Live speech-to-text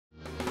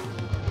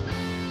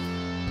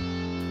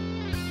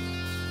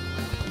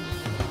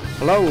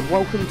Hello and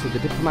welcome to the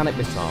Diplomatic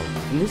Missile,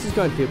 and this is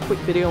going to be a quick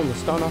video on the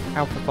Stonehearth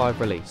Alpha 5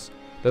 release.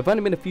 There have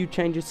only been a few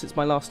changes since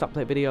my last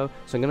update video,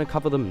 so I'm going to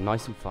cover them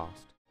nice and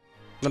fast.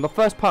 Now the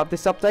first part of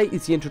this update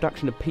is the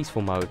introduction of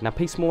Peaceful Mode. Now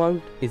Peaceful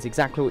Mode is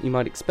exactly what you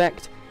might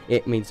expect.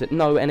 It means that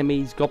no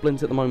enemies,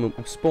 goblins at the moment,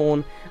 will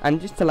spawn,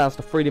 and just allows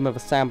the freedom of a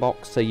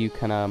sandbox so you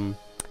can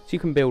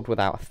build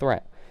without a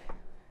threat.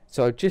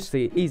 So just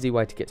the easy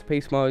way to get to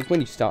Peace Mode is when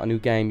you start a new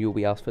game, you'll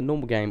be asked for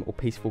normal game or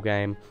peaceful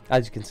game.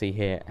 As you can see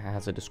here, it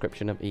has a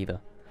description of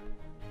either.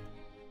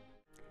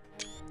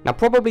 Now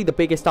probably the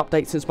biggest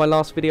update since my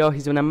last video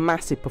has been a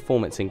massive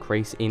performance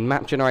increase in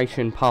map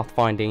generation,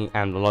 pathfinding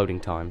and the loading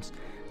times.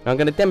 Now I'm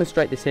going to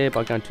demonstrate this here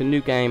by going to a new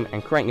game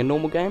and creating a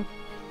normal game.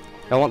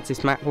 Now once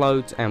this map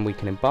loads and we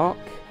can embark,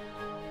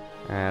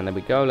 and there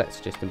we go, let's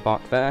just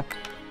embark there.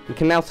 We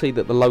can now see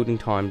that the loading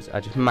times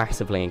are just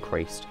massively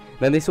increased.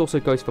 Now this also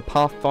goes for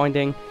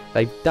pathfinding.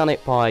 They've done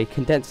it by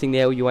condensing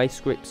the LUA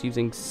scripts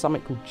using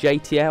something called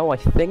JTL, I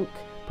think.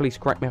 Please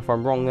correct me if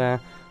I'm wrong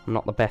there. I'm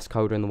not the best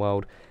coder in the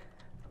world.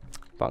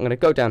 But I'm going to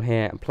go down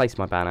here and place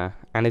my banner,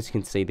 and as you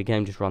can see the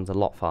game just runs a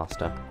lot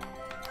faster.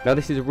 Now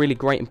this is a really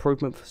great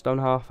improvement for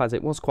Stonehearth, as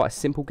it was quite a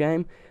simple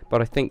game,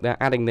 but I think that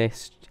adding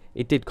this,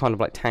 it did kind of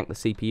like tank the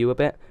CPU a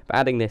bit, but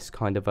adding this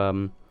kind of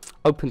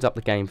opens up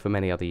the game for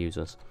many other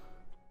users.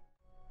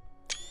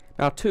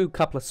 Now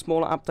couple of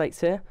smaller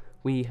updates here.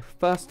 We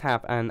first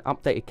have an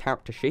updated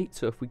character sheet,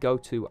 so if we go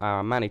to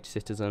our managed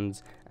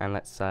citizens and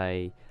let's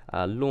say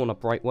Lorna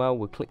Brightwell,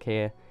 we'll click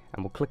here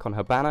and we'll click on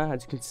her banner.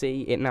 As you can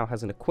see, it now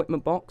has an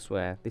equipment box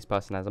where this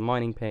person has a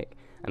mining pick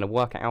and a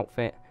worker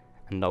outfit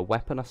and no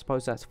weapon, I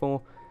suppose that's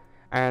for.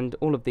 And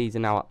all of these are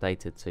now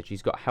updated, so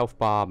she's got health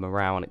bar,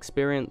 morale and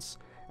experience,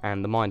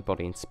 and the mind,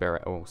 body and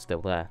spirit are all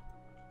still there.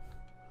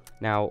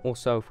 Now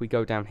also if we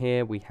go down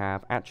here, we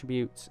have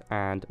attributes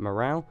and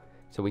morale.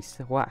 So we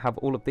have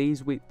all of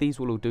these. These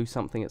will all do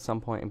something at some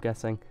point, I'm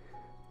guessing.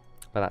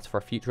 But that's for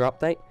a future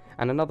update.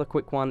 And another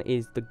quick one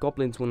is the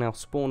goblins will now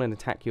spawn and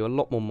attack you a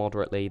lot more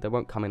moderately. They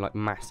won't come in like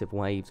massive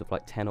waves of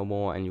like 10 or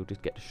more and you'll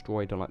just get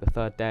destroyed on like the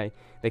third day.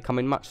 They come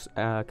in at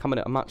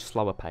a much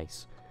slower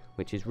pace,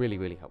 which is really,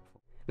 really helpful.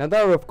 Now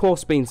there have of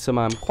course been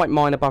some quite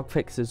minor bug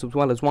fixes, as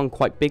well as one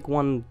quite big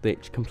one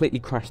which completely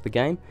crashed the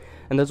game.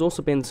 And there's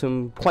also been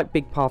some quite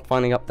big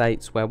pathfinding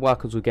updates where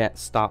workers will get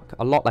stuck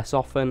a lot less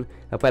often.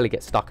 They'll barely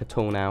get stuck at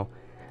all now.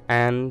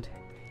 And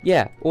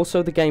yeah,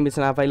 also the game is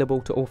now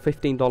available to all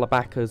 $15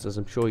 backers, as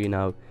I'm sure you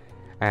know.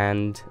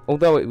 And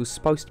although it was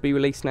supposed to be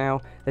released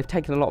now, they've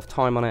taken a lot of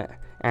time on it,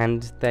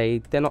 and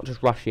they're not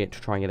just rushing it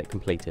to try and get it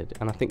completed.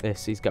 And I think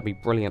this is going to be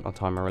brilliant on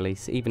time of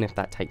release, even if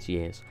that takes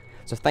years.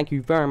 So thank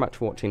you very much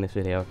for watching this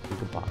video, and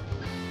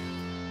goodbye.